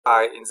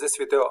In this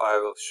video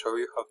I will show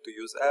you how to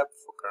use app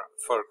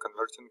for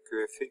converting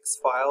QFX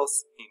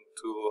files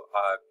into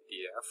a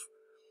PDF.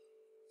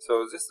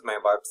 So this is my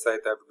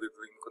website. I will leave a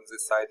link on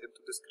this site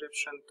into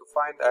description. To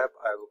find app,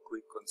 I will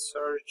click on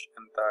search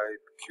and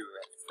type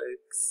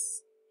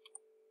QFX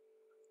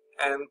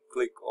and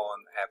click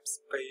on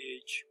apps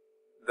page.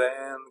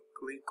 Then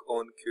click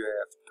on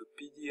QFX to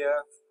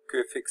PDF,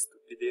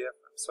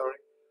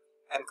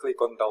 and click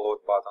on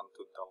download button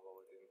to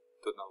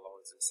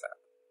download this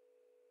app.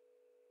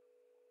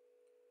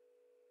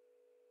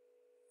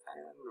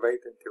 And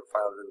wait until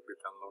file will be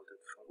downloaded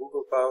from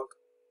Google Cloud.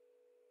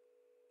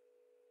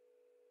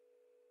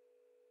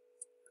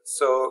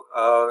 So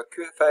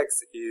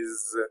QFX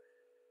is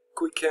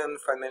Quicken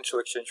Financial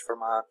Exchange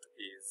format,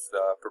 is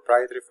a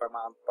proprietary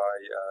format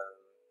by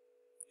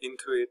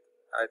Intuit,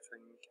 I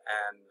think,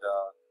 and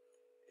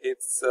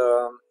it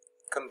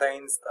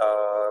contains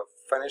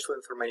financial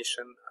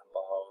information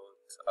about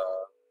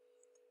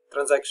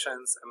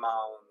transactions,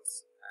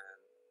 amounts,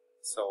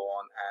 so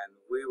on, and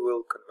we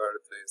will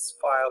convert this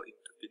file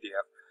into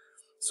PDF.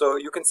 So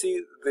you can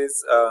see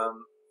this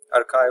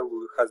archive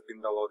has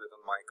been downloaded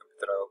on my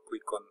computer. I'll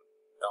click on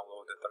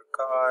downloaded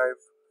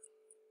archive.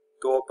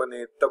 To open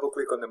it, double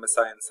click on the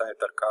MSI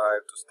Insight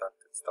archive to start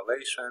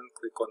installation.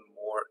 Click on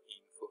more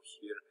info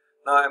here.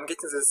 Now I'm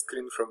getting this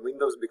screen from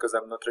Windows because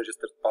I'm not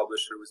registered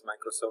publisher with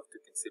Microsoft.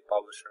 You can see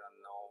publisher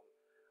unknown.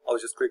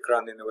 I'll just click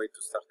run anyway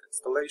to start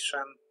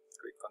installation.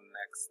 Click on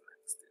next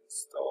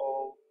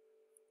install.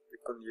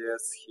 Click on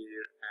yes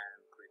here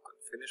and click on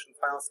finish on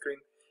final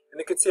screen,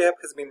 and you can see app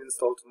has been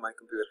installed on my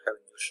computer.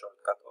 Have a new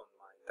shortcut on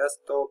my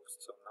desktop,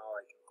 so now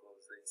I can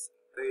close this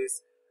and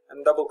this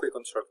and double click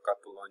on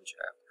shortcut to launch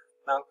app.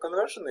 Now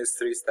conversion is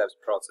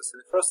 3-step process.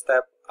 In the first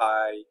step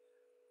I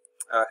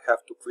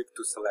have to click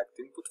to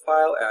select input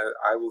file.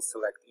 I will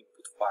select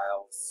input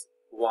files,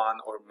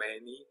 one or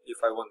many. If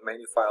I want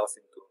many files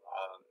into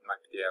my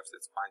PDFs,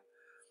 that's fine.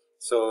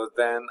 So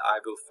then I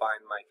will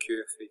find my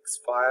QFX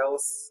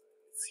files.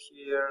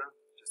 Here,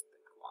 just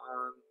take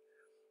one,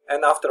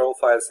 and after all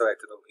files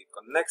selected, I'll click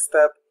on next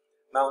step.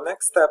 Now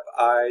next step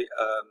I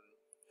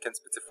can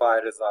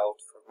specify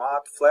result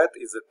format. Flat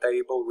is a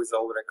table with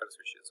all records,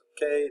 which is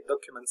okay.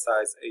 Document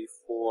size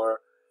A4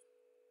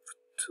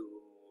 to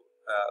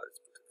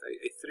let's put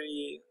it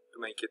A3 to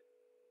make it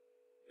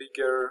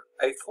bigger.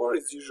 A4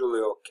 is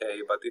usually okay,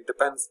 but it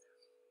depends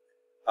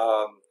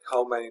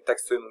how many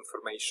text and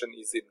information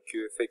is in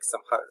QFX.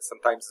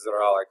 Sometimes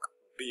there are like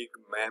big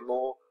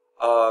memo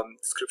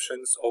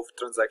descriptions of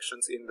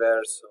transactions in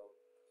there, so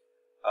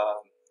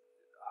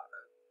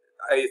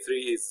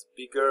A3 is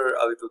bigger,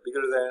 a little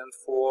bigger than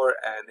 4,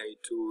 and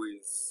A2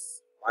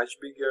 is much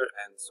bigger,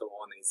 and so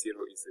on.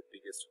 A0 is the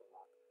biggest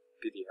format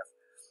PDF.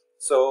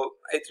 So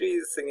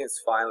A3 thing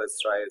is fine. Let's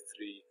try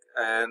A3,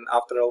 and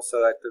after all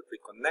selected,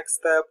 click on next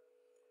step,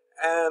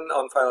 and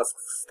on final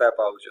step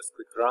I'll just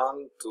click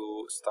run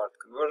to start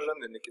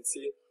conversion, and you can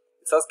see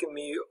it's asking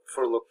me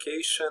for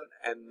location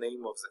and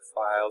name of the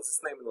file.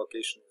 This name and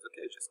location is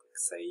okay, just click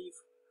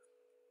save.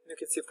 And you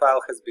can see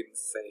file has been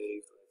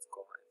saved. Let's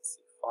go and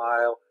see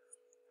file.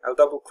 I'll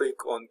double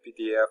click on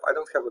PDF. I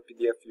don't have a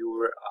PDF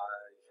viewer,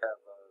 I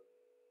have a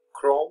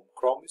Chrome.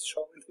 Chrome is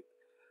showing it.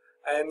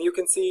 And you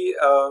can see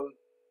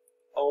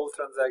all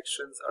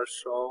transactions are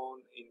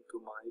shown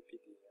into my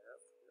PDF.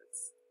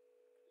 Let's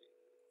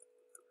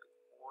a bit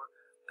more.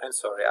 I'm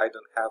sorry, I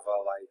don't have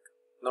a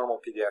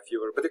normal PDF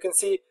viewer, but you can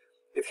see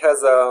it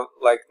has a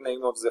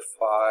name of the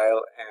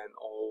file and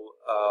all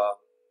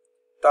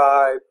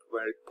type,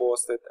 where it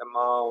posted,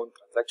 amount,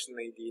 transaction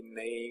ID,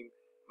 name,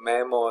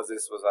 memo.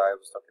 This was I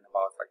was talking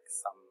about,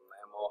 some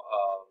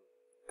memo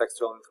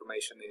textual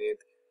information in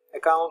it,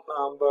 account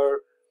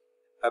number,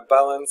 a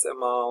balance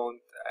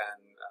amount,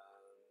 and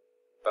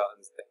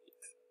balance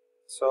date.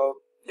 So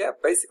yeah,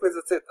 basically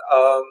that's it.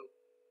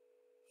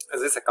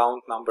 This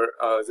account number,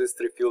 these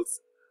 3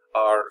 fields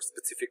are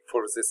specific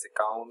for this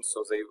account,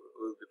 so they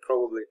will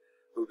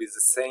be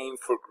the same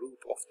for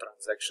group of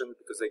transactions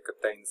because they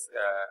contains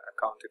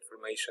account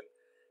information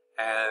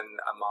and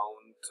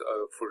amount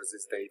for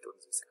this date on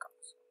this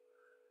account. So,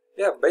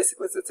 yeah,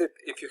 basically that's it.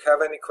 If you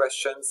have any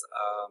questions,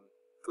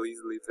 please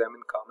leave them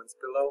in comments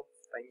below.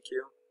 Thank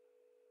you.